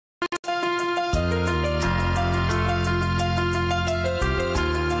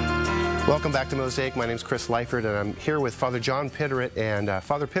Welcome back to Mosaic. My name is Chris Lyford, and I'm here with Father John Pitteritt. And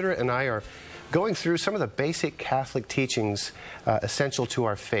Father Pitteritt and I are going through some of the basic Catholic teachings essential to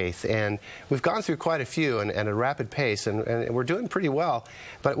our faith. And we've gone through quite a few and at a rapid pace, and we're doing pretty well.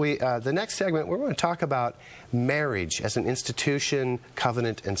 But the next segment, we're going to talk about marriage as an institution,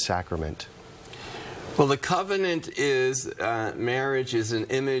 covenant, and sacrament. Well, the covenant is, marriage is an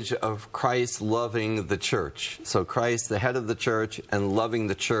image of Christ loving the church. So Christ, the head of the church, and loving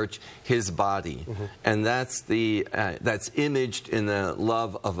the church, his body. Mm-hmm. And that's imaged in the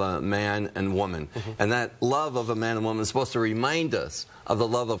love of a man and woman. Mm-hmm. And that love of a man and woman is supposed to remind us of the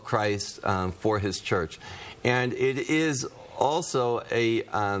love of Christ for his church. And it is also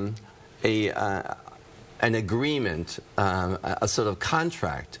an agreement, a sort of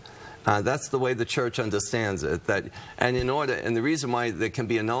contract. That's the way the church understands it. And the reason why there can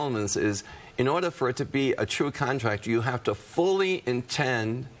be annulments is, in order for it to be a true contract, you have to fully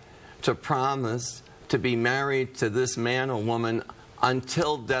intend to promise to be married to this man or woman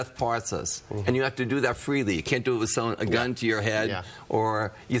until death parts us. Mm-hmm. And you have to do that freely. You can't do it with a gun to your head,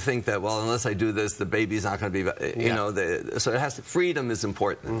 or you think that, well, unless I do this, the baby's not going to be, you know, so it has to, freedom is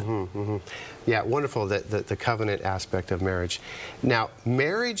important. Mm-hmm, mm-hmm. Yeah, wonderful, the covenant aspect of marriage. Now,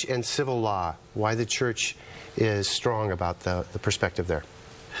 marriage and civil law, why the church is strong about the perspective there?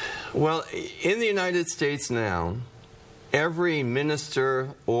 Well, in the United States now, every minister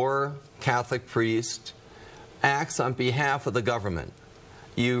or Catholic priest acts on behalf of the government.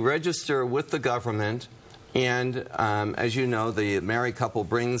 You register with the government, and as you know, the married couple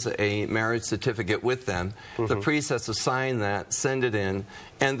brings a marriage certificate with them. Mm-hmm. The priest has to sign that, send it in,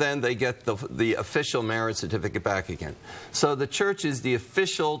 and then they get the official marriage certificate back again. So the church is the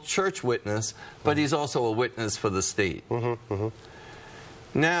official church witness, but he's also a witness for the state. Mm-hmm. Mm-hmm.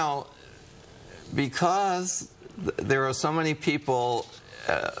 Now, because there are so many people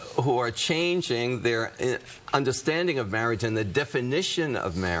who are changing their understanding of marriage and the definition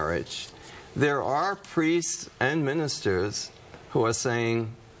of marriage, there are priests and ministers who are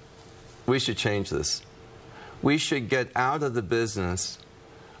saying, we should change this. We should get out of the business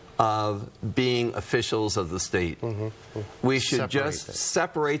of being officials of the state. Mm-hmm. Mm-hmm. We should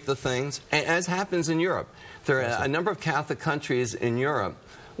separate the things, as happens in Europe. There are a number of Catholic countries in Europe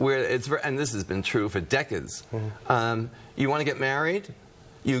where and this has been true for decades. Mm-hmm. You want to get married?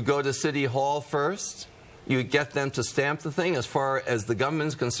 You go to City Hall first, you get them to stamp the thing. As far as the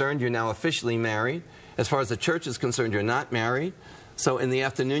government's concerned, you're now officially married. As far as the church is concerned, you're not married. So in the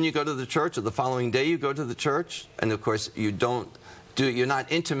afternoon you go to the church, or the following day you go to the church, and of course you're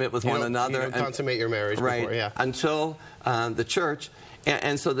not intimate with one another. You don't consummate your marriage before, until the church.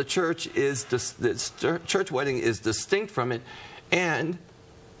 And so the church is, the church wedding is distinct from it. And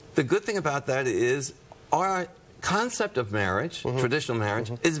the good thing about that is our concept of marriage, mm-hmm. traditional marriage,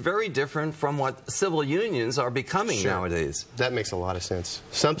 mm-hmm. is very different from what civil unions are becoming nowadays. That makes a lot of sense.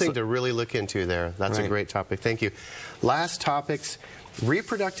 Something to really look into there. That's a great topic. Thank you. Last topics,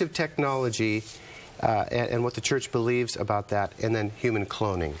 reproductive technology and what the church believes about that, and then human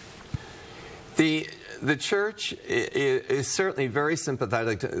cloning. The church is certainly very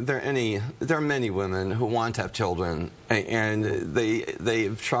sympathetic. There are many women who want to have children, and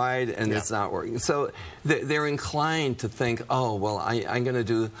they've tried, and it's not working. So they're inclined to think, oh, well, I'm going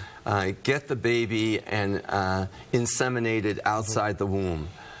to get the baby and inseminate it outside the womb.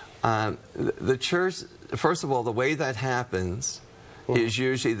 The church, first of all, the way that happens is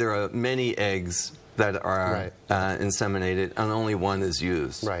usually there are many eggs that are inseminated, and only one is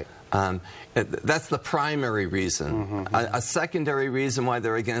used. Right. That's the primary reason. Mm-hmm. A secondary reason why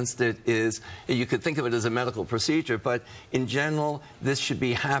they're against it is, you could think of it as a medical procedure, but in general, this should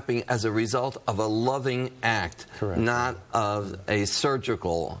be happening as a result of a loving act, not of a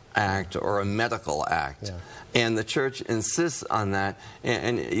surgical act or a medical act. Yeah. And the church insists on that,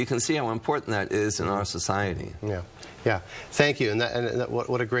 and you can see how important that is in our society. Yeah. Yeah, thank you, and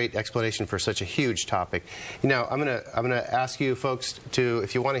what a great explanation for such a huge topic. You know, I'm gonna ask you folks to,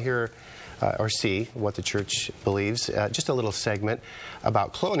 if you want to hear or see what the church believes, just a little segment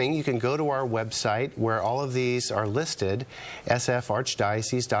about cloning. You can go to our website where all of these are listed,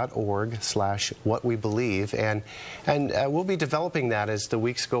 sfarchdiocese.org/whatwebelieve, and we'll be developing that as the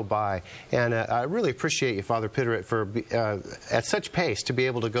weeks go by. And I really appreciate you, Father Pitteritt, for at such pace to be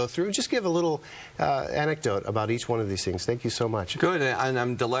able to go through and just give a little anecdote about each one of these things. Thank you so much. Good, and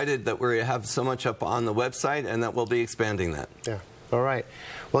I'm delighted that we have so much up on the website, and that we'll be expanding that. Yeah. All right.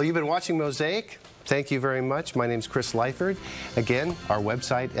 Well, you've been watching Mosaic. Thank you very much. My name's Chris Lyford. Again, our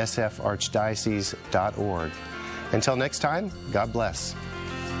website, sfarchdiocese.org. Until next time, God bless.